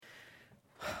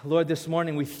Lord, this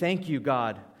morning we thank you,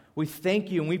 God. We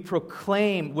thank you and we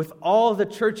proclaim with all the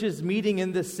churches meeting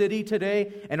in this city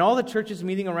today and all the churches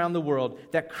meeting around the world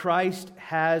that Christ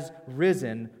has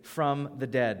risen from the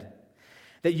dead.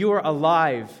 That you are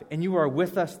alive and you are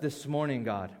with us this morning,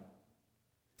 God.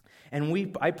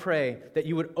 And I pray that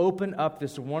you would open up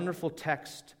this wonderful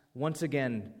text once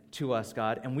again to us,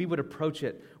 God, and we would approach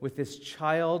it with this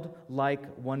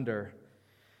childlike wonder.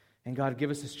 And God, give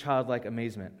us this childlike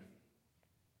amazement.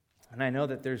 And I know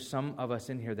that there's some of us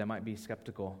in here that might be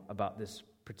skeptical about this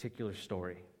particular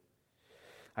story.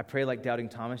 I pray, like doubting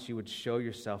Thomas, you would show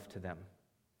yourself to them.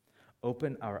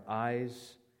 Open our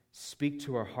eyes, speak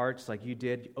to our hearts like you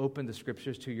did. Open the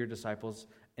scriptures to your disciples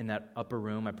in that upper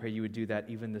room. I pray you would do that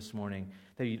even this morning,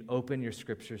 that you'd open your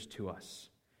scriptures to us.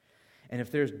 And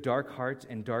if there's dark hearts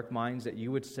and dark minds, that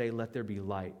you would say, let there be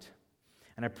light.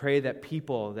 And I pray that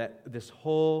people, that this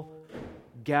whole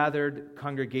gathered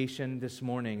congregation this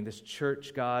morning, this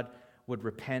church, God, would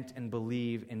repent and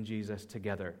believe in Jesus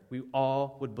together. We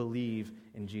all would believe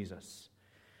in Jesus.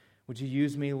 Would you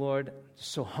use me, Lord?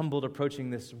 So humbled approaching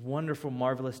this wonderful,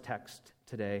 marvelous text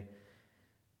today.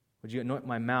 Would you anoint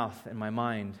my mouth and my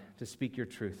mind to speak your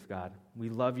truth, God? We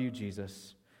love you,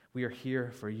 Jesus. We are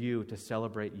here for you, to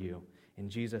celebrate you. In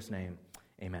Jesus' name,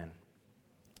 amen.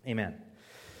 Amen.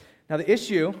 Now, the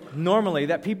issue normally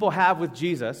that people have with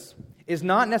Jesus is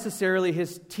not necessarily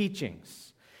his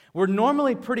teachings. We're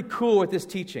normally pretty cool with his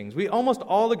teachings. We almost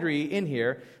all agree in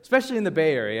here, especially in the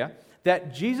Bay Area,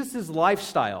 that Jesus'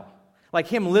 lifestyle, like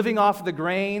him living off the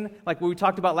grain, like what we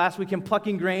talked about last week, him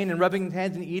plucking grain and rubbing his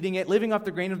hands and eating it, living off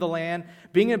the grain of the land,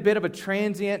 being a bit of a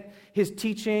transient, his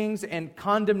teachings and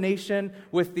condemnation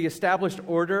with the established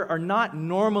order are not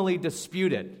normally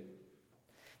disputed.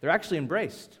 They're actually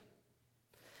embraced.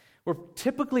 We're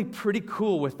typically pretty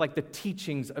cool with like the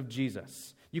teachings of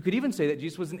Jesus. You could even say that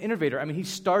Jesus was an innovator. I mean, he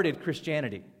started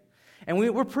Christianity. And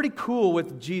we're pretty cool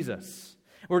with Jesus.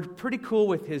 We're pretty cool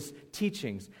with his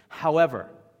teachings. However,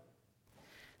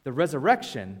 the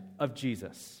resurrection of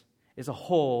Jesus is a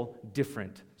whole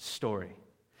different story.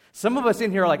 Some of us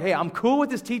in here are like, hey, I'm cool with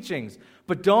his teachings,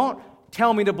 but don't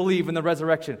tell me to believe in the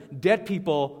resurrection. Dead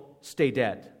people stay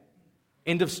dead.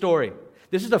 End of story.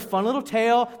 This is a fun little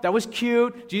tale. That was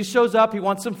cute. Jesus shows up. He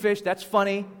wants some fish. That's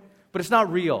funny. But it's not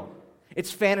real.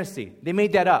 It's fantasy. They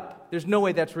made that up. There's no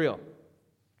way that's real.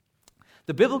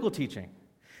 The biblical teaching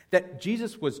that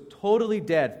Jesus was totally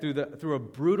dead through a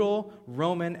brutal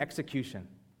Roman execution,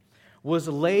 was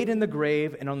laid in the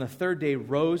grave, and on the third day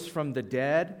rose from the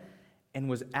dead and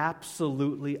was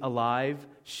absolutely alive,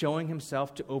 showing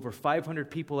himself to over 500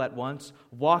 people at once,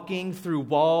 walking through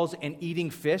walls and eating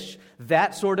fish,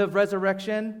 that sort of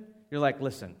resurrection, you're like,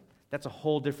 listen, that's a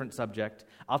whole different subject.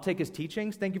 I'll take his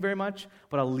teachings, thank you very much,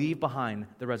 but I'll leave behind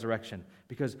the resurrection,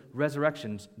 because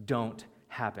resurrections don't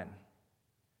happen.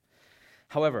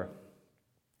 However,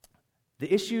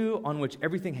 the issue on which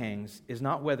everything hangs is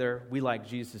not whether we like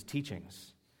Jesus'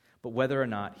 teachings, but whether or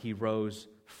not he rose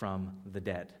from the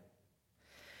dead.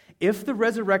 If the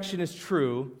resurrection is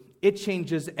true, it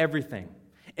changes everything.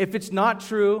 If it's not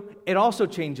true, it also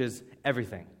changes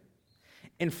everything.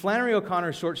 In Flannery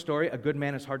O'Connor's short story, A Good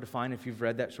Man is Hard to Find, if you've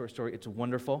read that short story, it's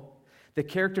wonderful. The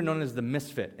character known as the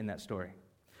Misfit in that story,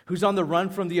 who's on the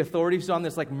run from the authorities, on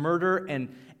this like murder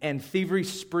and thievery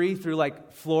spree through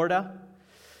like Florida,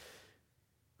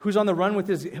 who's on the run with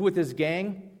his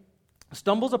gang,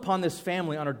 stumbles upon this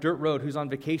family on a dirt road who's on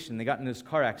vacation. They got in this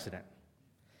car accident.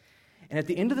 And at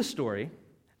the end of the story,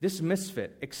 this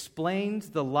misfit explains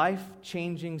the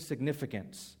life-changing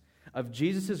significance of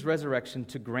Jesus' resurrection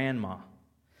to Grandma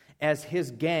as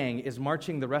his gang is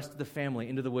marching the rest of the family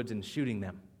into the woods and shooting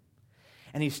them.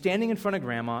 And he's standing in front of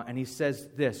Grandma, and he says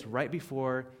this right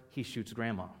before he shoots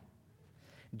Grandma.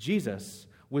 Jesus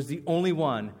was the only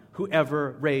one who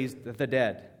ever raised the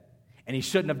dead, and he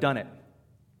shouldn't have done it.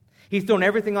 He's thrown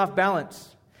everything off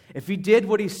balance. If he did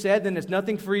what he said, then there's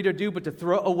nothing for you to do but to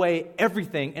throw away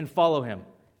everything and follow him.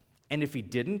 And if he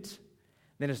didn't,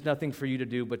 then it's nothing for you to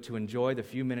do but to enjoy the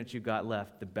few minutes you got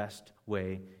left the best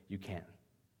way you can.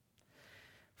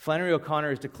 Flannery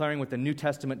O'Connor is declaring what the New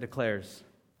Testament declares,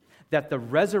 that the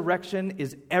resurrection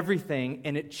is everything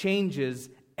and it changes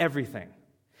everything.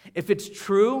 If it's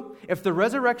true, if the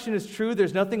resurrection is true,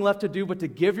 there's nothing left to do but to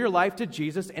give your life to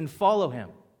Jesus and follow him.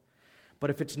 But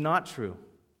if it's not true,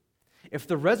 if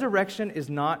the resurrection is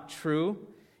not true,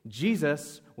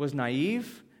 Jesus was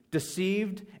naive,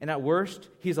 deceived, and at worst,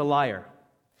 he's a liar.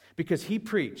 Because he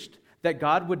preached that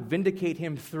God would vindicate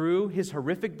him through his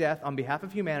horrific death on behalf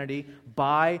of humanity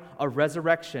by a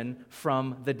resurrection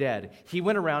from the dead. He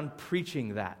went around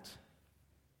preaching that.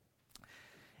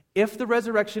 If the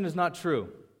resurrection is not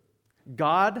true,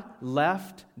 God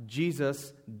left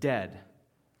Jesus dead.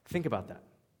 Think about that.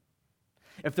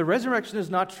 If the resurrection is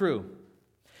not true,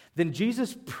 then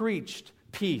Jesus preached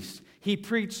peace. He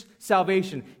preached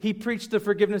salvation. He preached the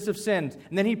forgiveness of sins.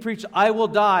 And then he preached, I will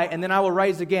die and then I will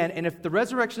rise again. And if the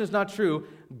resurrection is not true,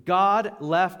 God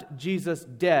left Jesus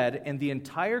dead and the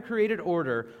entire created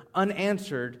order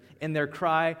unanswered in their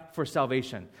cry for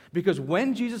salvation. Because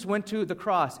when Jesus went to the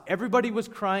cross, everybody was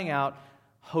crying out,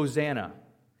 Hosanna,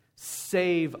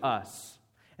 save us.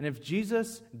 And if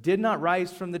Jesus did not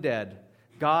rise from the dead,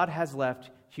 God has left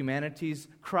humanity's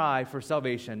cry for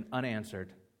salvation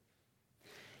unanswered.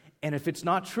 And if it's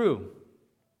not true,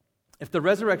 if the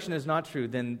resurrection is not true,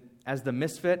 then as the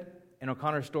misfit in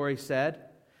O'Connor's story said,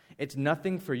 it's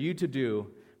nothing for you to do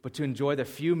but to enjoy the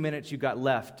few minutes you got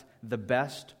left the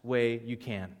best way you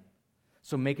can.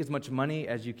 So make as much money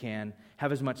as you can,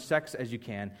 have as much sex as you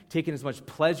can, take in as much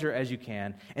pleasure as you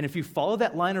can. And if you follow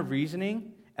that line of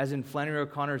reasoning, as in Flannery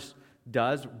O'Connor's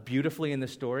does beautifully in the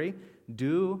story,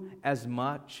 do as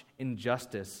much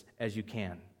injustice as you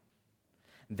can.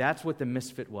 That's what the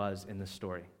misfit was in the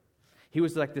story. He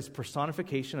was like this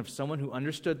personification of someone who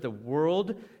understood the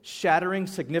world-shattering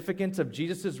significance of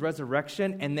Jesus'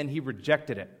 resurrection, and then he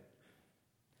rejected it.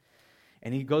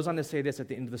 And he goes on to say this at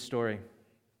the end of the story.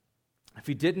 If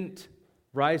he didn't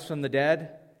rise from the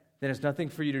dead, then it's nothing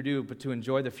for you to do but to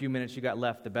enjoy the few minutes you got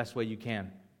left the best way you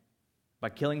can. By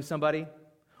killing somebody,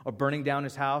 or burning down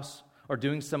his house, or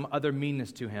doing some other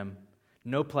meanness to him.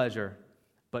 No pleasure,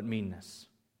 but meanness.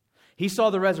 He saw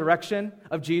the resurrection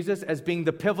of Jesus as being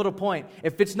the pivotal point.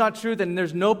 If it's not true, then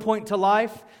there's no point to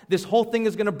life. This whole thing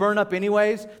is going to burn up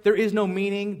anyways. There is no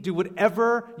meaning. Do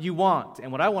whatever you want.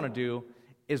 And what I want to do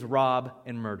is rob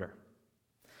and murder.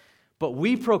 But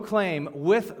we proclaim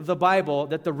with the Bible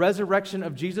that the resurrection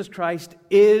of Jesus Christ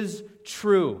is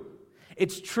true.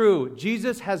 It's true.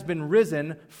 Jesus has been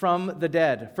risen from the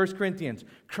dead. 1 Corinthians,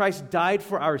 Christ died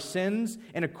for our sins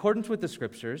in accordance with the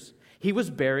Scriptures. He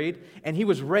was buried, and he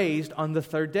was raised on the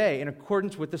third day in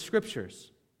accordance with the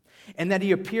Scriptures. And that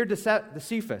he appeared to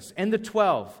Cephas and the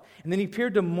 12, and then he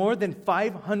appeared to more than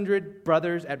 500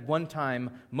 brothers at one time,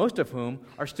 most of whom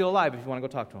are still alive if you want to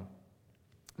go talk to them,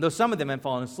 though some of them had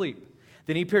fallen asleep.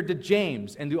 Then he appeared to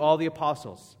James and to all the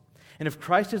apostles. And if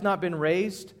Christ has not been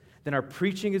raised, then our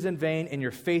preaching is in vain and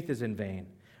your faith is in vain.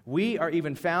 We are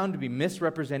even found to be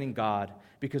misrepresenting God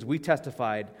because we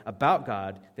testified about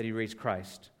God that he raised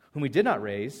Christ, whom he did not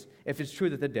raise, if it's true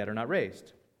that the dead are not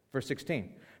raised. Verse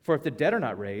 16, for if the dead are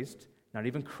not raised, not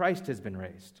even Christ has been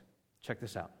raised. Check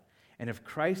this out. And if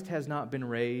Christ has not been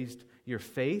raised, your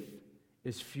faith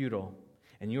is futile,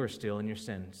 and you are still in your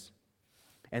sins.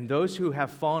 And those who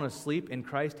have fallen asleep in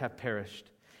Christ have perished.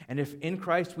 And if in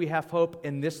Christ we have hope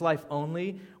in this life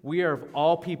only, we are of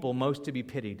all people most to be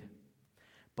pitied.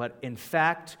 But in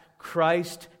fact,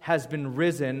 Christ has been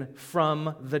risen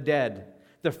from the dead,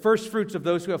 the first fruits of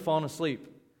those who have fallen asleep.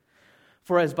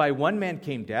 For as by one man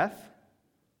came death,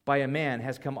 by a man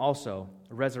has come also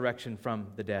a resurrection from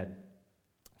the dead.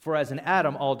 For as in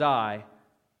Adam all die,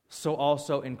 so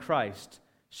also in Christ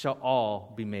shall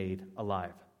all be made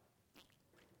alive.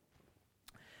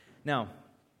 Now,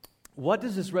 what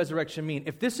does this resurrection mean?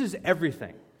 If this is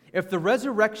everything, if the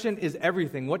resurrection is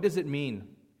everything, what does it mean?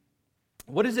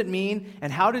 What does it mean,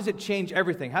 and how does it change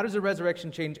everything? How does the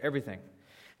resurrection change everything?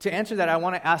 To answer that, I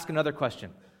want to ask another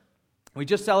question. We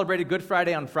just celebrated Good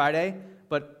Friday on Friday,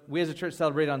 but we as a church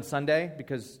celebrated on Sunday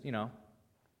because,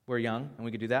 we're young and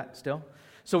we could do that still.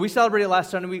 So we celebrated last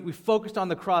Sunday. We focused on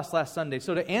the cross last Sunday.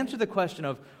 So to answer the question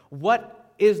of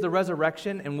what is the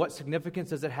resurrection and what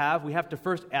significance does it have, we have to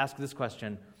first ask this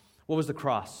question. What was the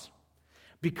cross?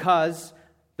 Because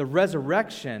the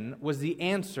resurrection was the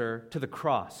answer to the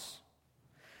cross.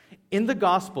 In the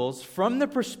Gospels, from the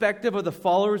perspective of the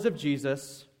followers of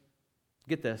Jesus,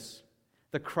 get this,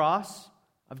 the cross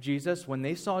of Jesus, when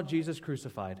they saw Jesus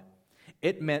crucified,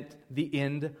 it meant the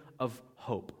end of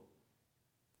hope.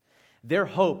 Their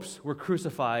hopes were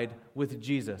crucified with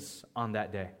Jesus on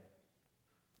that day.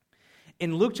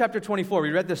 In Luke chapter 24,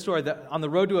 we read this story on the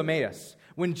road to Emmaus.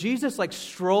 When Jesus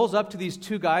strolls up to these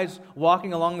two guys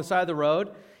walking along the side of the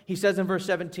road, he says in verse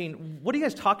 17, what are you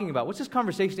guys talking about? What's this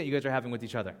conversation that you guys are having with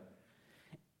each other?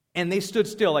 And they stood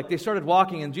still, they started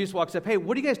walking, and Jesus walks up, hey,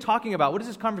 what are you guys talking about? What is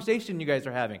this conversation you guys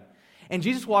are having? And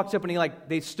Jesus walks up, and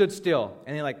they stood still,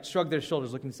 and they shrugged their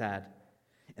shoulders, looking sad.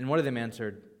 And one of them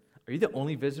answered, are you the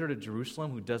only visitor to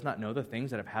Jerusalem who does not know the things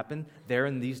that have happened there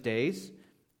in these days?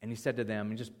 And he said to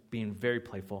them, just being very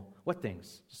playful, what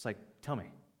things? Just tell me.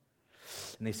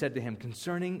 And they said to him,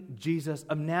 concerning Jesus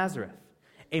of Nazareth,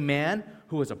 a man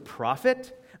who was a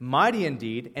prophet, mighty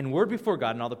indeed, and word before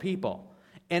God and all the people.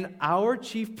 And our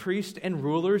chief priests and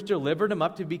rulers delivered him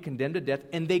up to be condemned to death,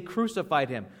 and they crucified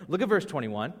him. Look at verse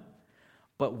 21.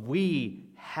 But we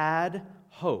had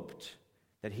hoped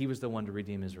that he was the one to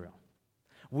redeem Israel.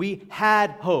 We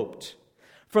had hoped.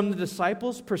 From the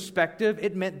disciples' perspective,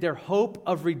 it meant their hope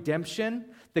of redemption,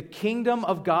 the kingdom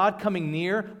of God coming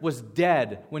near, was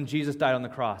dead when Jesus died on the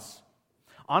cross.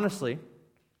 Honestly,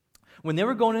 when they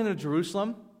were going into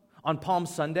Jerusalem on Palm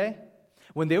Sunday,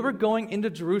 when they were going into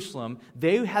Jerusalem,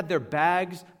 they had their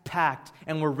bags packed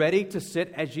and were ready to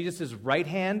sit at Jesus' right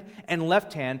hand and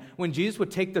left hand when Jesus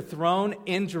would take the throne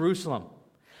in Jerusalem.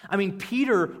 I mean,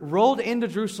 Peter rolled into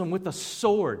Jerusalem with a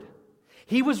sword.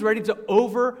 He was ready to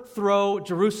overthrow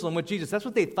Jerusalem with Jesus. That's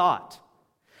what they thought.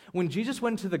 When Jesus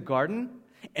went into the garden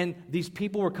and these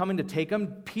people were coming to take him,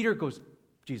 Peter goes,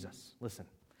 Jesus, listen,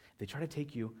 if they try to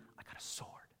take you, I got a sword.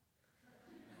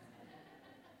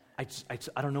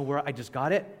 I don't know where, I just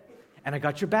got it, and I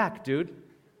got your back, dude.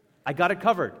 I got it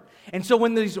covered. And so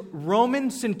when these Roman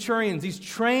centurions, these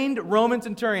trained Roman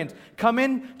centurions, come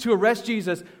in to arrest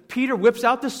Jesus, Peter whips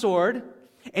out the sword,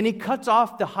 and he cuts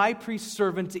off the high priest's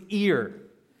servant's ear.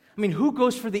 I mean, who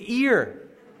goes for the ear?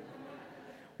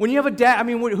 When you have a dad,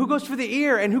 who goes for the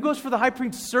ear, and who goes for the high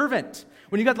priest's servant?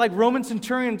 When you got like Roman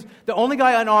centurions, the only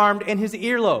guy unarmed, and his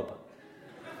earlobe.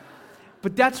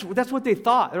 But that's what they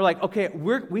thought. They're like, okay,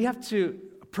 we have to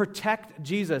protect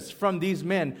Jesus from these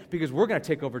men because we're going to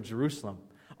take over Jerusalem.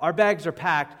 Our bags are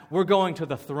packed. We're going to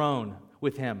the throne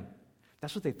with him.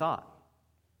 That's what they thought.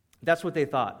 That's what they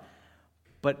thought.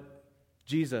 But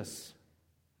Jesus,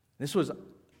 this was,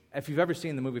 if you've ever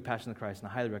seen the movie Passion of the Christ,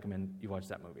 and I highly recommend you watch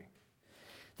that movie.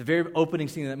 The very opening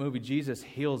scene of that movie, Jesus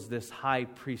heals this high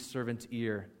priest servant's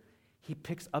ear. He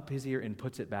picks up his ear and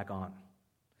puts it back on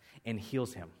and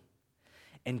heals him.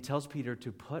 And tells Peter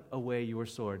to put away your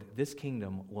sword. This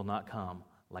kingdom will not come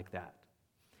like that.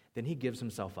 Then he gives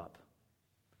himself up.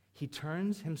 He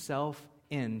turns himself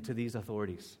in to these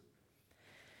authorities.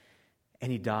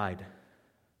 And he died.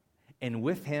 And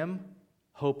with him,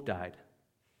 hope died.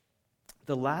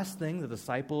 The last thing the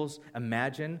disciples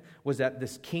imagined was that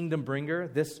this kingdom bringer,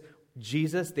 this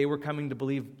Jesus they were coming to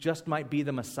believe just might be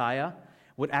the Messiah,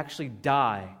 would actually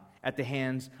die at the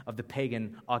hands of the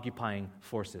pagan occupying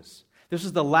forces. This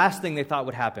was the last thing they thought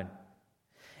would happen.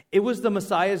 It was the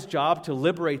Messiah's job to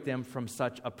liberate them from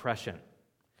such oppression.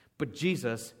 But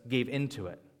Jesus gave in to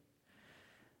it.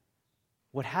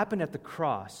 What happened at the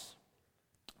cross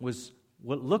was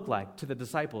what looked like to the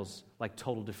disciples like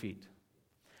total defeat.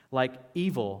 Like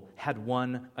evil had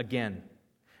won again.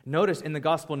 Notice in the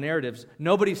gospel narratives,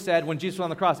 nobody said when Jesus was on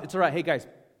the cross, it's all right, hey guys,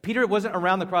 Peter wasn't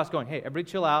around the cross going, hey, everybody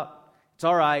chill out. It's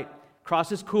all right.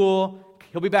 Cross is cool.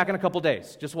 He'll be back in a couple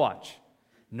days. Just watch.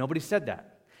 Nobody said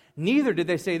that. Neither did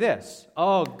they say this.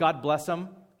 Oh, God bless him.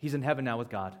 He's in heaven now with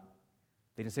God.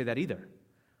 They didn't say that either.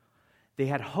 They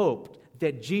had hoped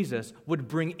that Jesus would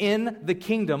bring in the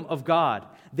kingdom of God.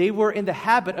 They were in the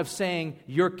habit of saying,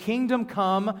 your kingdom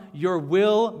come, your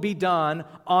will be done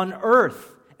on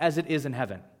earth as it is in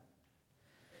heaven.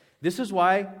 This is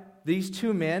why these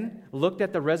two men looked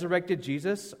at the resurrected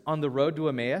Jesus on the road to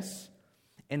Emmaus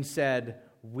and said,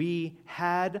 we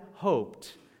had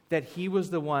hoped that he was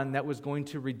the one that was going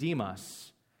to redeem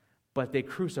us, but they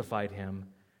crucified him,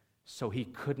 so he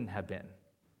couldn't have been.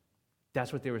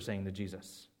 That's what they were saying to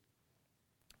Jesus.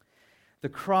 The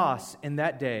cross in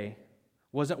that day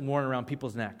wasn't worn around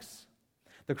people's necks.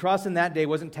 The cross in that day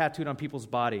wasn't tattooed on people's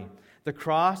body. The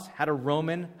cross had a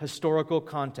Roman historical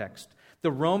context.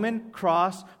 The Roman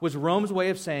cross was Rome's way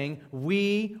of saying,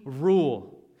 we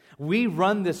rule. We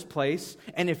run this place,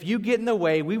 and if you get in the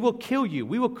way, we will kill you.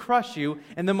 We will crush you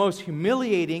in the most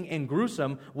humiliating and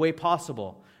gruesome way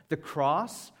possible. The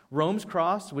cross, Rome's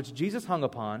cross, which Jesus hung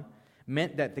upon,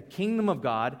 meant that the kingdom of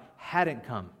God hadn't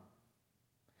come.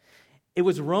 It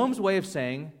was Rome's way of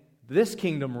saying, this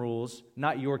kingdom rules,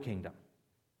 not your kingdom.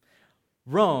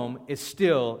 Rome is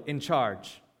still in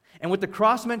charge. And what the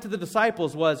cross meant to the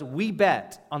disciples was, we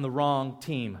bet on the wrong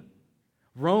team.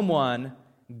 Rome won,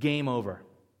 game over.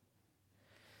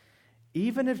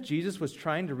 Even if Jesus was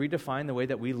trying to redefine the way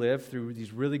that we live through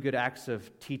these really good acts of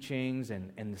teachings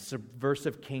and the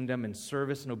subversive kingdom and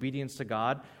service and obedience to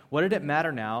God, what did it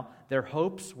matter now? Their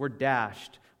hopes were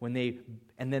dashed when they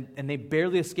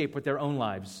barely escaped with their own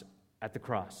lives at the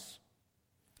cross.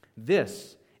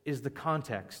 This is the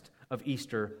context of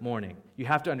Easter morning. You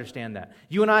have to understand that.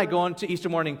 You and I go into Easter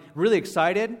morning really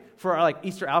excited for our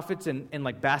Easter outfits and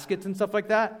baskets and stuff like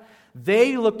that.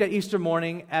 They looked at Easter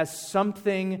morning as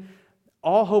something.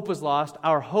 All hope was lost.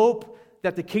 Our hope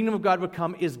that the kingdom of God would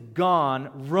come is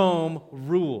gone. Rome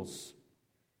rules.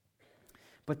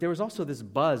 But there was also this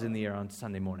buzz in the air on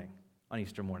Sunday morning. on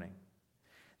Easter morning.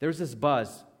 There was this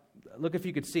buzz. Look if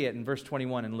you could see it in verse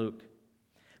 21 in Luke.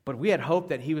 But we had hoped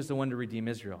that he was the one to redeem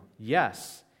Israel.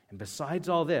 Yes, and besides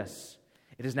all this,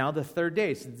 it is now the third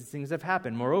day since these things have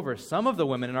happened. Moreover, some of the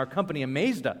women in our company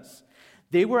amazed us.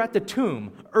 They were at the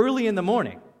tomb early in the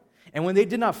morning, and when they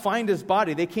did not find his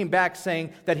body, they came back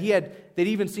saying that they'd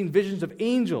even seen visions of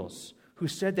angels who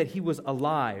said that he was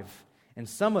alive. And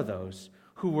some of those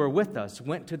who were with us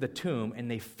went to the tomb,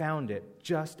 and they found it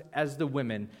just as the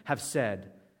women have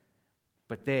said.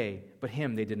 But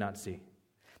him they did not see.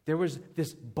 There was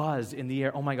this buzz in the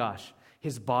air. Oh my gosh,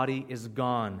 his body is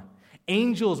gone.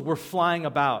 Angels were flying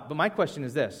about. But my question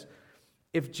is this.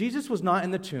 If Jesus was not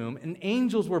in the tomb and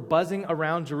angels were buzzing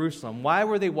around Jerusalem, why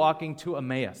were they walking to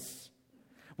Emmaus?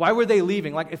 Why were they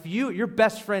leaving? Like if your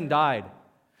best friend died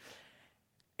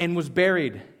and was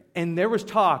buried, and there was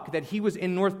talk that he was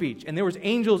in North Beach, and there was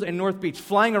angels in North Beach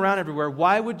flying around everywhere,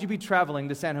 why would you be traveling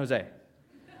to San Jose?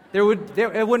 It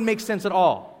wouldn't make sense at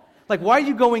all. Like, why are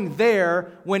you going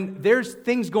there when there's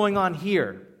things going on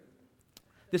here?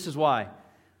 This is why.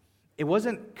 It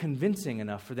wasn't convincing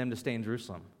enough for them to stay in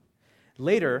Jerusalem.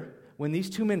 Later, when these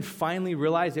two men finally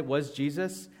realize it was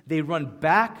Jesus, they run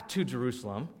back to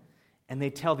Jerusalem, and they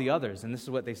tell the others. And this is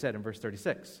what they said in verse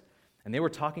 36. And they were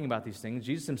talking about these things.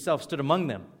 Jesus himself stood among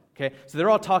them. Okay, so they're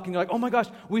all talking like, oh my gosh,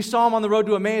 we saw him on the road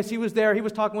to Emmaus. He was there. He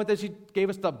was talking with us. He gave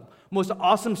us the most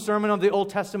awesome sermon of the Old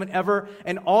Testament ever,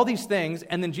 and all these things.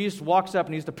 And then Jesus walks up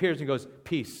and he just appears and goes,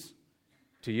 peace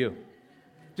to you.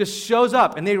 Just shows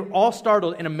up, and they were all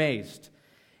startled and amazed.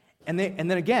 And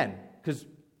then again, because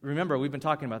remember, we've been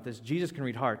talking about this, Jesus can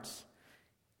read hearts.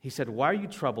 He said, why are you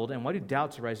troubled, and why do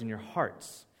doubts arise in your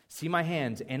hearts? See my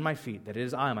hands and my feet, that it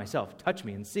is I myself. Touch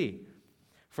me and see.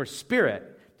 For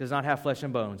spirit does not have flesh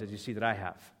and bones, as you see that I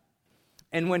have.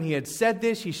 And when he had said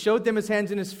this, he showed them his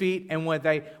hands and his feet, and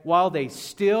while they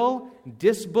still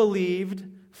disbelieved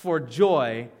for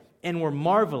joy and were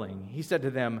marveling, he said to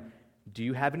them, do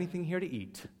you have anything here to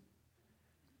eat?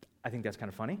 I think that's kind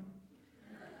of funny.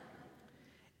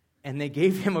 And they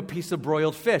gave him a piece of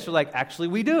broiled fish. They're like, actually,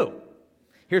 we do.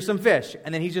 Here's some fish.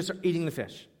 And then he's just eating the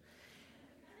fish.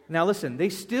 Now listen, they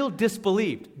still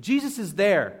disbelieved. Jesus is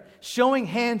there, showing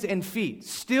hands and feet,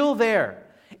 still there,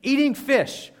 eating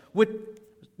fish with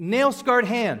nail-scarred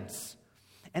hands.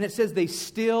 And it says they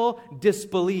still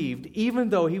disbelieved, even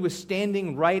though he was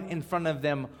standing right in front of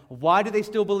them. Why do they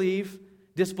still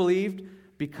disbelieved?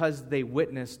 Because they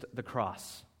witnessed the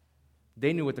cross.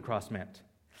 They knew what the cross meant.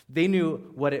 They knew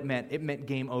what it meant. It meant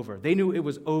game over. They knew it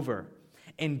was over.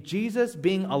 And Jesus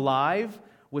being alive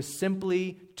was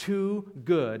simply too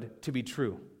good to be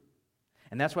true.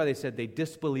 And that's why they said they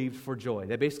disbelieved for joy.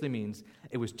 That basically means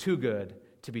it was too good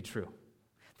to be true.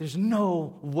 There's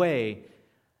no way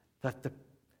that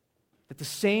the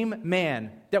same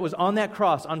man that was on that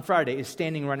cross on Friday is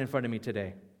standing right in front of me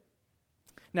today.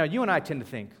 Now, you and I tend to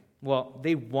think, well,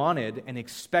 they wanted and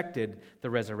expected the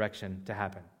resurrection to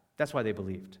happen. That's why they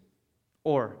believed.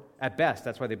 Or, at best,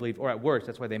 that's why they believed. Or, at worst,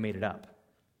 that's why they made it up.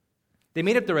 They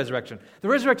made up the resurrection. The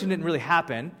resurrection didn't really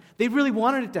happen. They really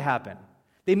wanted it to happen.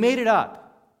 They made it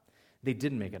up. They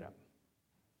didn't make it up.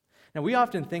 Now, we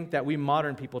often think that we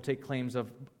modern people take claims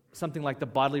of something like the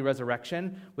bodily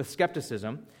resurrection with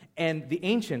skepticism, and the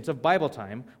ancients of Bible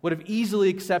time would have easily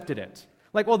accepted it.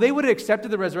 Like, well, they would have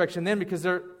accepted the resurrection then because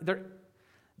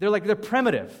they're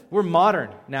primitive. We're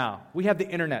modern now. We have the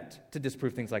internet to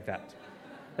disprove things like that.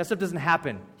 That stuff doesn't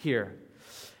happen here.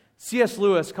 C.S.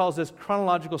 Lewis calls this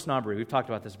chronological snobbery. We've talked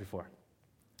about this before.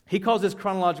 He calls this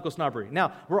chronological snobbery.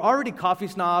 Now, we're already coffee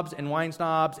snobs and wine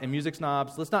snobs and music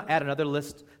snobs. Let's not add another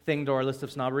thing to our list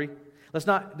of snobbery. Let's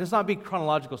not be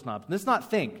chronological snobs. Let's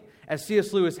not think, as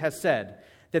C.S. Lewis has said,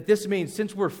 that this means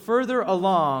since we're further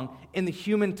along in the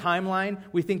human timeline,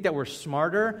 we think that we're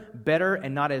smarter, better,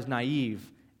 and not as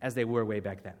naive as they were way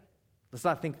back then. Let's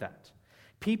not think that.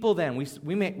 People then,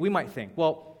 we might think,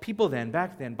 well, people then,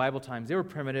 back then, Bible times, they were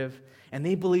primitive, and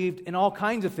they believed in all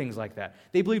kinds of things like that.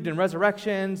 They believed in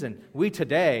resurrections, and we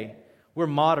today, we're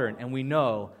modern, and we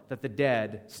know that the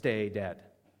dead stay dead.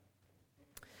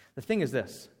 The thing is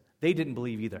this, they didn't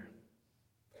believe either.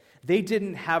 They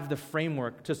didn't have the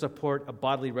framework to support a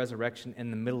bodily resurrection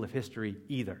in the middle of history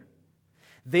either.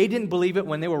 They didn't believe it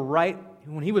when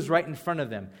he was right in front of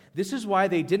them. This is why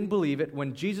they didn't believe it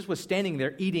when Jesus was standing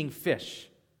there eating fish.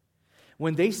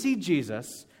 When they see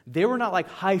Jesus, there were not like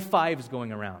high fives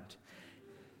going around.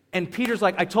 And Peter's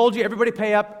like, I told you, everybody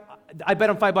pay up. I bet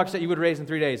on $5 that you would raise in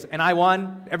 3 days. And I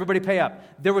won. Everybody pay up.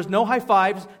 There was no high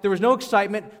fives. There was no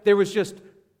excitement. There was just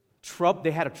they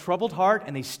had a troubled heart,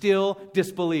 and they still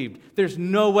disbelieved. There is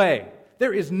no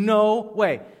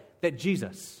way that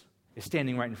Jesus is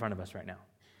standing right in front of us right now.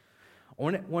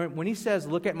 When he says,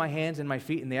 look at my hands and my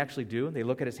feet, and they actually do, they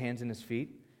look at his hands and his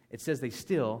feet, it says they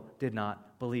still did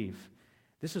not believe.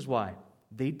 This is why.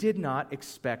 They did not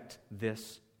expect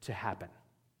this to happen.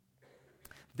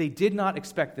 They did not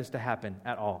expect this to happen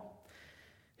at all.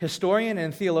 Historian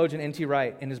and theologian N.T.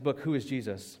 Wright, in his book, Who is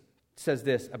Jesus?, says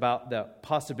this about the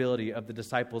possibility of the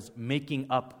disciples making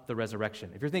up the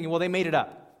resurrection. If you're thinking, well, they made it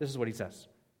up, this is what he says.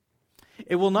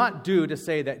 It will not do to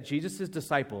say that Jesus'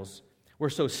 disciples were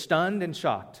so stunned and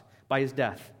shocked by his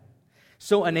death,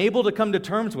 so unable to come to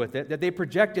terms with it, that they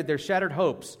projected their shattered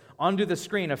hopes onto the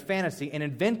screen of fantasy and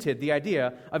invented the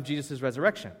idea of Jesus'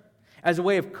 resurrection as a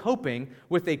way of coping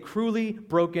with a cruelly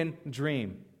broken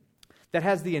dream that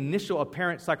has the initial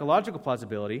apparent psychological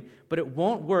plausibility, but it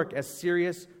won't work as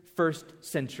serious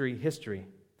first-century history.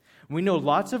 We know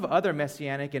lots of other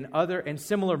messianic and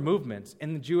similar movements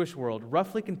in the Jewish world,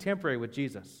 roughly contemporary with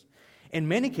Jesus. In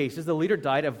many cases, the leader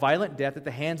died a violent death at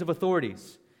the hands of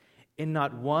authorities. In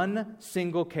not one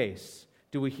single case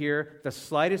do we hear the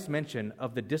slightest mention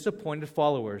of the disappointed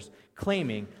followers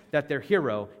claiming that their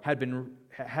hero had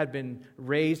been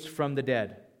raised from the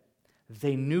dead.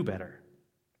 They knew better.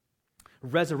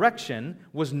 Resurrection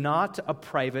was not a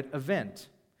private event.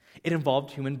 It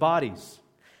involved human bodies.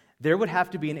 There would have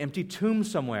to be an empty tomb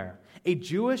somewhere. A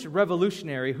Jewish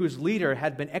revolutionary whose leader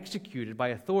had been executed by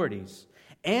authorities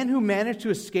and who managed to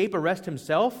escape arrest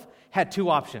himself had two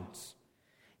options: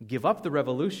 give up the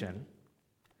revolution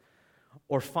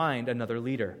or find another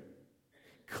leader.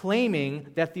 Claiming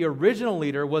that the original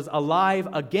leader was alive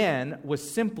again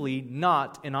was simply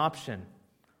not an option,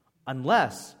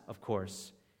 unless, of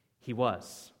course, he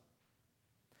was.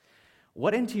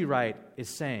 What N.T. Wright is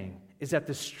saying is that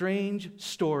the strange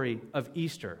story of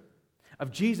Easter,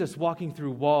 of Jesus walking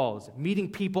through walls,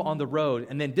 meeting people on the road,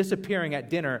 and then disappearing at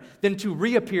dinner, then to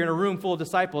reappear in a room full of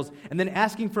disciples, and then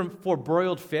asking for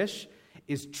broiled fish,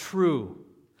 is true.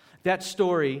 That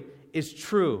story is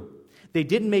true. They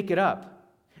didn't make it up.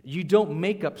 You don't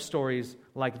make up stories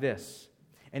like this.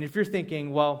 And if you're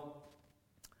thinking, well,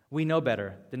 we know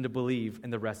better than to believe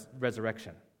in the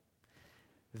resurrection,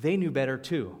 they knew better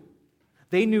too.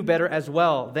 They knew better as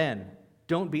well then.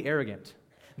 Don't be arrogant.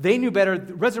 They knew better.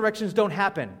 Resurrections don't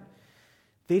happen.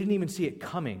 They didn't even see it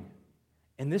coming.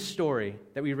 In this story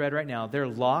that we read right now, they're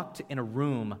locked in a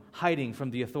room hiding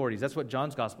from the authorities. That's what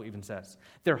John's gospel even says.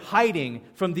 They're hiding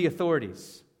from the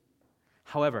authorities.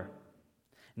 However,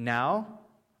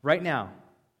 right now,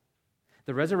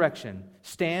 the resurrection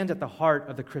stands at the heart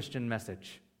of the Christian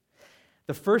message.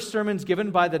 The first sermons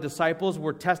given by the disciples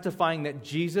were testifying that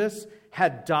Jesus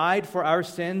had died for our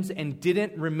sins and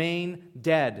didn't remain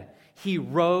dead. He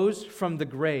rose from the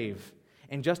grave,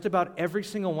 and just about every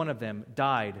single one of them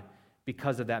died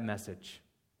because of that message.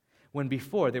 When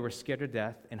before they were scared to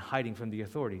death and hiding from the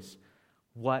authorities.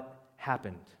 What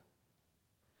happened?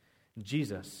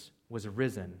 Jesus was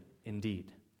risen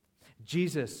indeed.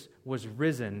 Jesus was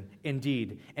risen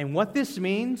indeed. And what this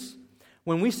means,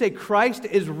 when we say Christ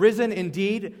is risen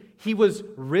indeed, he was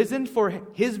risen for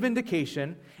his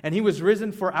vindication, and he was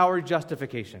risen for our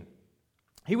justification.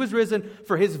 He was risen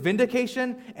for his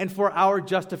vindication and for our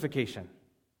justification.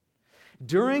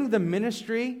 During the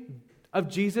ministry of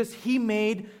Jesus, he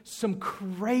made some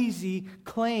crazy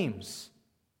claims.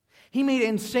 He made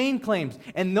insane claims,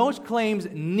 and those claims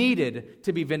needed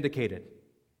to be vindicated.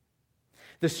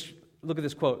 Look at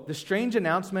this quote. The strange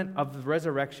announcement of the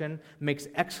resurrection makes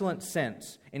excellent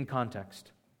sense in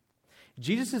context.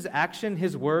 Jesus' action,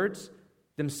 his words,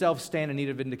 themselves stand in need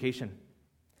of vindication.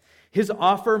 Is this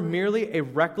offer merely a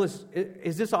reckless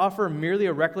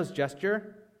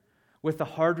gesture with the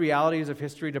hard realities of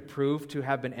history to prove to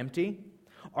have been empty?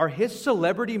 Are his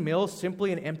celebrity meals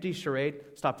simply an empty charade?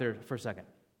 Stop there for a second.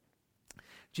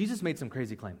 Jesus made some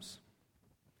crazy claims.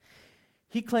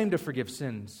 He claimed to forgive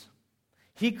sins.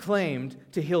 He claimed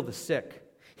to heal the sick.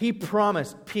 He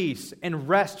promised peace and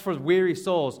rest for weary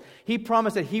souls. He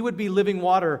promised that he would be living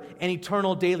water and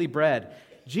eternal daily bread.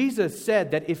 Jesus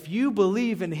said that if you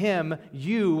believe in him,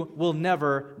 you will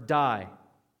never die.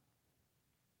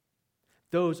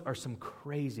 Those are some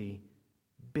crazy,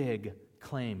 big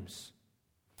claims.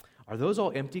 Are those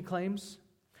all empty claims?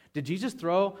 Did Jesus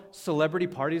throw celebrity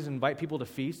parties and invite people to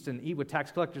feasts and eat with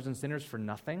tax collectors and sinners for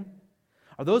nothing?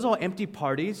 Are those all empty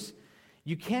parties?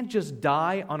 You can't just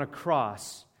die on a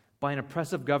cross by an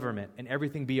oppressive government and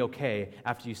everything be okay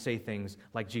after you say things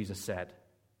like Jesus said.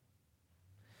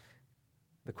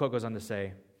 The quote goes on to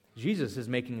say, Jesus is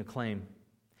making a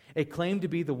claim to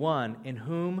be the one in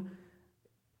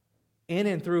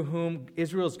and through whom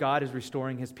Israel's God is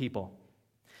restoring his people.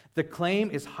 The claim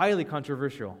is highly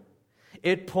controversial.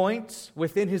 It points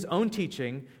within his own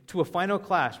teaching to a final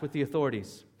clash with the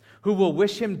authorities, who will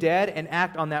wish him dead and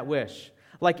act on that wish.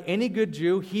 Like any good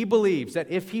Jew, he believes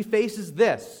that if he faces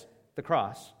this, the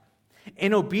cross,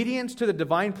 in obedience to the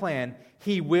divine plan,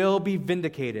 he will be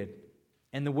vindicated.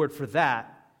 And the word for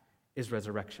that is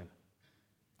resurrection.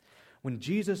 When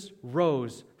Jesus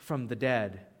rose from the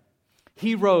dead,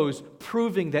 he rose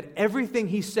proving that everything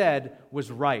he said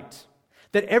was right,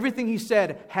 that everything he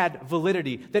said had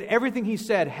validity, that everything he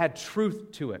said had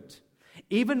truth to it.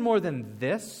 Even more than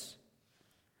this,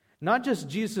 not just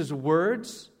Jesus'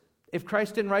 words. If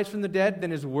Christ didn't rise from the dead,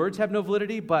 then his words have no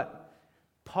validity, but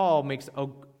Paul makes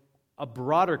a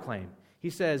broader claim. He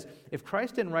says, if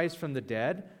Christ didn't rise from the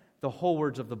dead, the whole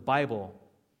words of the Bible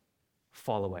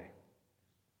fall away.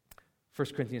 1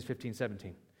 Corinthians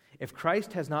 15:17. If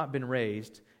Christ has not been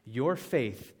raised, your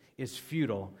faith is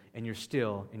futile and you're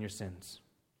still in your sins.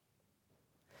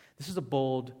 This is a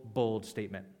bold, bold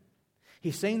statement.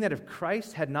 He's saying that if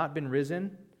Christ had not been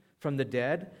risen from the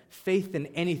dead, faith in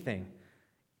anything,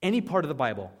 any part of the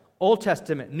Bible, Old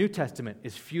Testament, New Testament,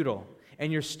 is futile,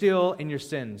 and you're still in your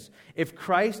sins. If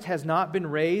Christ has not been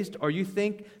raised, or you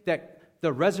think that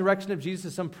the resurrection of Jesus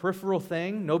is some peripheral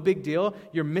thing, no big deal,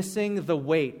 you're missing the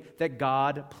weight that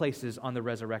God places on the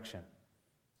resurrection.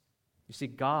 You see,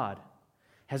 God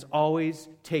has always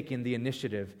taken the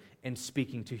initiative in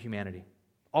speaking to humanity.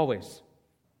 Always.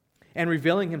 And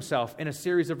revealing himself in a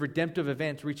series of redemptive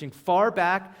events reaching far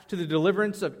back to the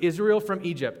deliverance of Israel from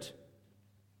Egypt.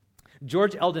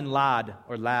 George Eldon Ladd,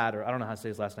 or I don't know how to say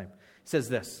his last name, says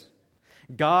this: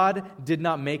 God did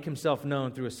not make himself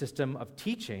known through a system of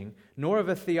teaching, nor of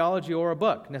a theology or a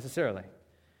book necessarily,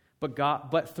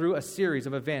 but through a series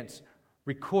of events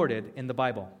recorded in the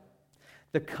Bible.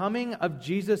 The coming of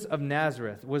Jesus of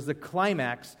Nazareth was the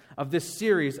climax of this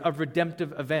series of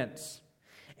redemptive events.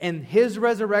 And his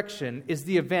resurrection is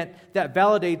the event that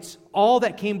validates all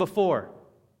that came before.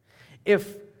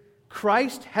 If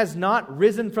Christ has not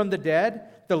risen from the dead,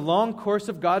 the long course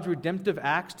of God's redemptive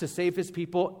acts to save his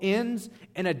people ends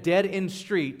in a dead-end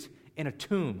street in a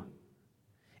tomb.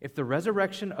 If the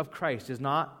resurrection of Christ is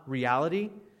not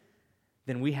reality,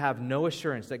 then we have no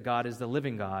assurance that God is the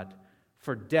living God,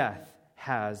 for death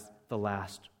has the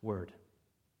last word.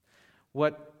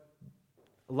 What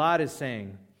Ladd is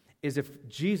saying is if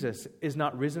Jesus is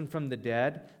not risen from the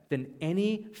dead, then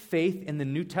any faith in the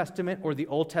New Testament or the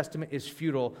Old Testament is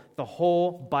futile. The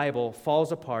whole Bible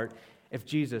falls apart if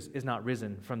Jesus is not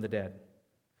risen from the dead.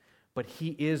 But he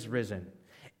is risen.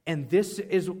 And this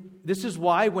is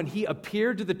why when he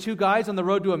appeared to the two guys on the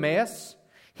road to Emmaus,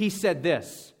 he said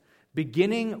this: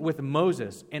 beginning with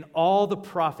Moses and all the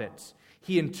prophets,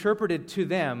 he interpreted to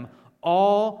them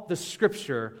all the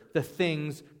Scripture, the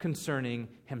things concerning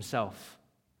himself.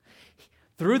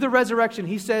 Through the resurrection,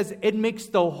 he says it makes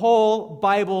the whole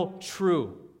Bible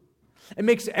true. It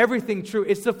makes everything true.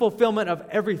 It's the fulfillment of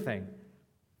everything.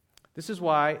 This is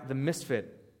why the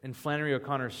misfit in Flannery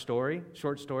O'Connor's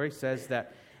short story, says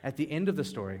that at the end of the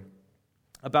story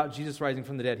about Jesus rising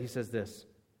from the dead, he says this: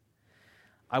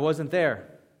 I wasn't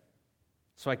there,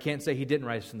 so I can't say he didn't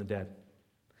rise from the dead.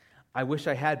 I wish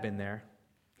I had been there,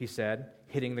 he said,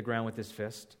 hitting the ground with his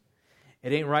fist.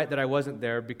 It ain't right that I wasn't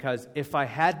there, because if I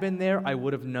had been there, I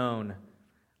would have known.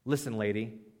 Listen,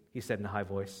 lady, he said in a high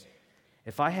voice.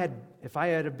 If I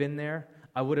had been there,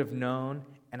 I would have known,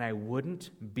 and I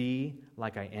wouldn't be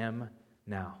like I am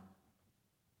now.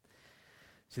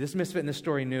 See, this misfit in this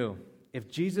story knew if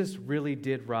Jesus really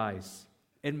did rise,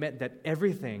 it meant that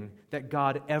everything that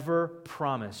God ever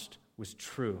promised was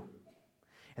true.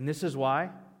 And this is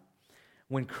why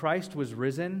when Christ was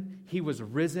risen, he was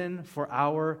risen for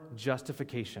our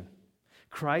justification.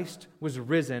 Christ was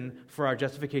risen for our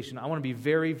justification. I want to be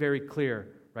very, very clear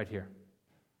right here.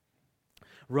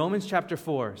 Romans chapter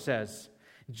 4 says,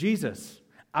 Jesus,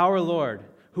 our Lord,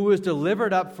 who was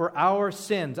delivered up for our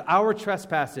sins, our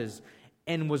trespasses,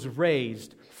 and was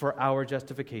raised for our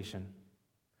justification.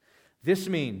 This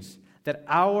means that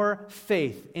our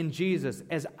faith in Jesus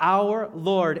as our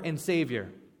Lord and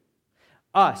Savior,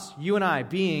 us, you and I,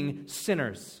 being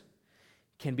sinners,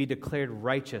 can be declared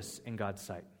righteous in God's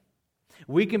sight.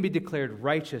 We can be declared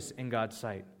righteous in God's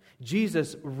sight.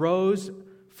 Jesus rose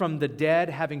from the dead,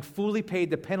 having fully paid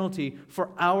the penalty for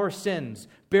our sins,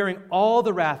 bearing all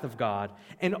the wrath of God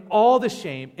and all the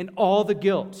shame and all the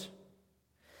guilt.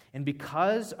 And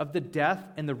because of the death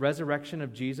and the resurrection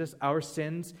of Jesus, our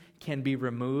sins can be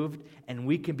removed and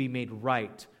we can be made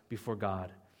right before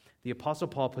God. The Apostle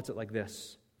Paul puts it like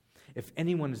this: if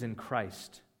anyone is in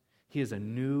Christ, he is a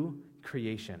new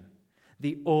creation.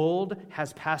 The old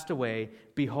has passed away.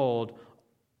 Behold,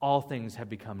 all things have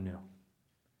become new.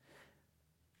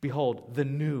 Behold, the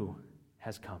new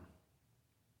has come.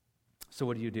 So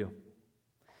what do?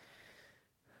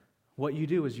 What you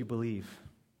do is you believe.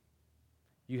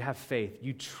 You have faith.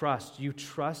 You trust. You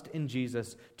trust in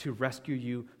Jesus to rescue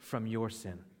you from your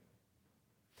sin.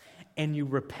 And you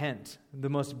repent. The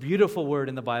most beautiful word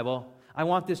in the Bible. I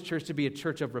want this church to be a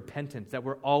church of repentance, that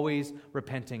we're always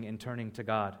repenting and turning to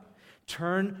God.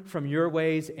 Turn from your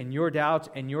ways and your doubts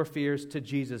and your fears to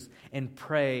Jesus and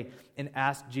pray and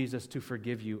ask Jesus to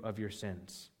forgive you of your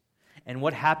sins. And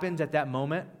what happens at that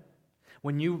moment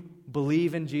when you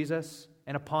believe in Jesus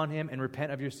and upon Him and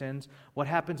repent of your sins? What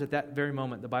happens at that very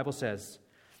moment? The Bible says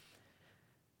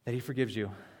that He forgives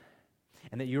you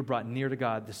and that you're brought near to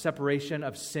God. The separation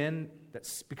of sin,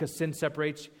 that's because sin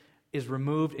separates, is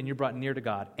removed and you're brought near to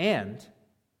God. And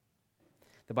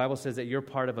the Bible says that you're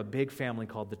part of a big family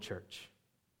called the church.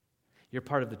 You're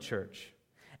part of the church.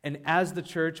 And as the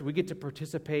church, we get to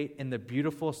participate in the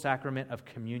beautiful sacrament of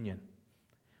communion,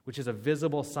 which is a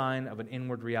visible sign of an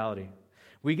inward reality.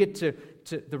 We get to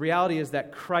the reality is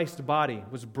that Christ's body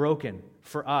was broken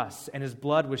for us and His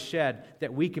blood was shed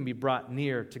that we can be brought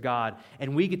near to God.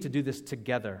 And we get to do this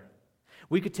together.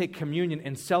 We could take communion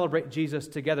and celebrate Jesus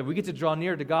together. We get to draw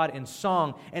near to God in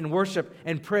song and worship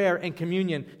and prayer and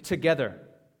communion together.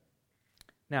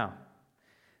 Now,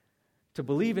 to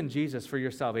believe in Jesus for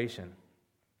your salvation,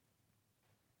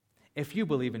 if you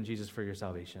believe in Jesus for your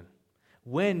salvation,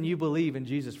 when you believe in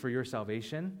Jesus for your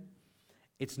salvation,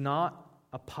 it's not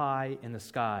a pie in the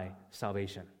sky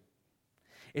salvation.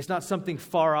 It's not something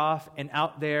far off and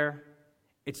out there.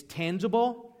 It's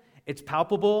tangible, it's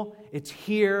palpable, it's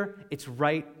here, it's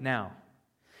right now.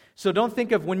 So don't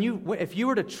think of if you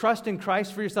were to trust in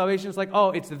Christ for your salvation, it's like,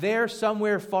 oh, it's there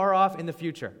somewhere far off in the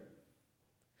future.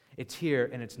 It's here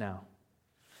and it's now.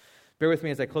 Bear with me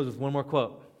as I close with one more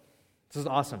quote. This is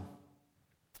awesome.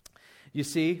 You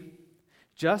see,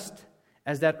 just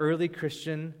as that early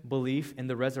Christian belief in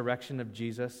the resurrection of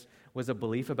Jesus was a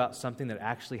belief about something that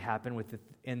actually happened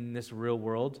in this real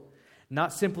world,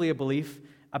 not simply a belief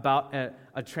about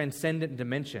a transcendent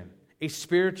dimension, a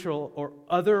spiritual or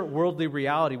otherworldly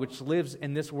reality which lives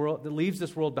in this world, that leaves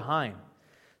this world behind.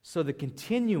 So the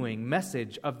continuing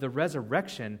message of the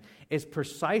resurrection is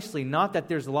precisely not that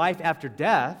there's life after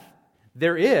death.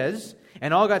 There is,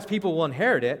 and all God's people will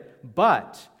inherit it,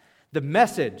 but the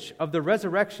message of the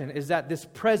resurrection is that this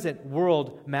present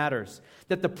world matters,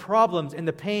 that the problems and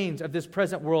the pains of this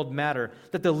present world matter,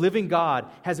 that the living God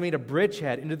has made a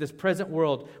bridgehead into this present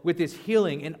world with His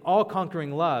healing and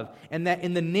all-conquering love, and that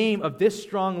in the name of this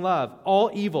strong love, all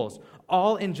evils,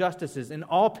 all injustices, and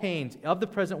all pains of the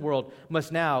present world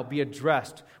must now be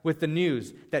addressed with the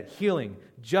news that healing,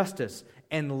 justice,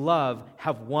 and love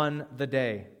have won the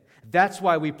day. That's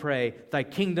why we pray, Thy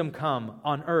kingdom come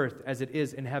on earth as it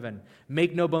is in heaven.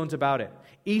 Make no bones about it.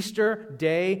 Easter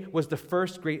Day was the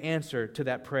first great answer to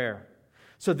that prayer.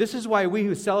 So this is why we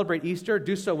who celebrate Easter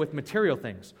do so with material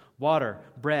things, water,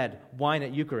 bread, wine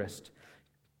at Eucharist.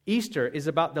 Easter is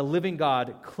about the living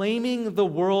God claiming the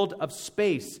world of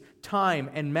space, time,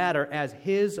 and matter as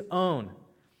His own.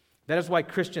 That is why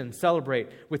Christians celebrate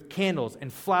with candles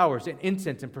and flowers and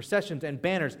incense and processions and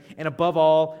banners and above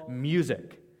all,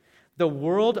 music. The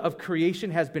world of creation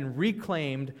has been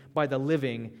reclaimed by the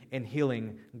living and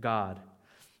healing God.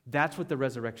 That's what the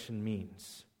resurrection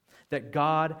means. That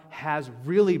God has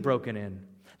really broken in.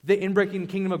 The inbreaking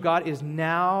kingdom of God is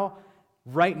now,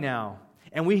 right now.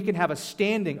 And we can have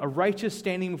a righteous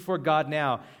standing before God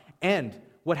now. And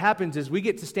what happens is we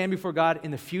get to stand before God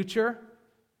in the future,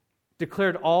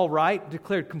 declared all right,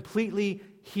 declared completely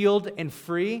healed and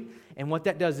free. And what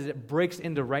that does is it breaks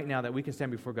into right now, that we can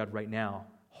stand before God right now,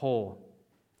 whole,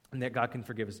 and that God can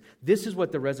forgive us. This is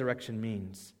what the resurrection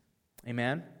means.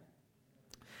 Amen?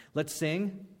 Let's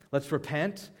sing, let's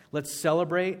repent, let's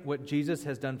celebrate what Jesus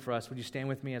has done for us. Would you stand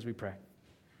with me as we pray?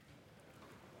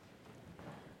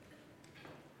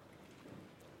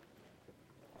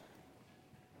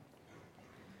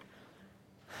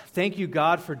 Thank you,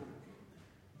 God, for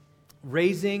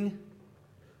raising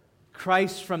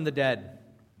Christ from the dead.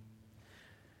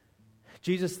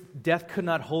 Jesus, death could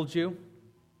not hold you.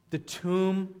 The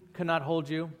tomb could not hold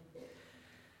you.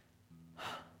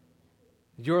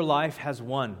 Your life has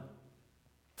won.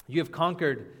 You have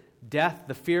conquered death,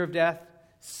 the fear of death,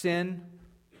 sin,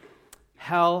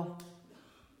 hell.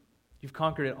 You've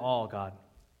conquered it all, God.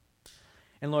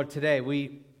 And Lord, today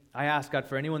I ask, God,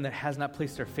 for anyone that has not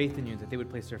placed their faith in you, that they would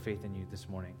place their faith in you this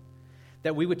morning.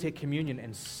 That we would take communion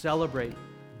and celebrate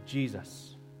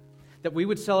Jesus. That we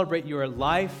would celebrate your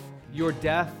life, your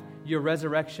death, your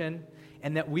resurrection,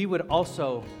 and that we would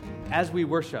also, as we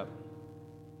worship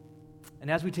and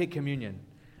as we take communion,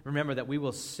 Remember that we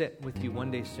will sit with you one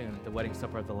day soon at the wedding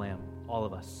supper of the Lamb, all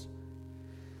of us.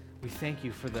 We thank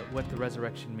you for what the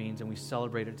resurrection means, and we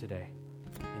celebrate it today.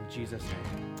 In Jesus'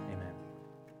 name.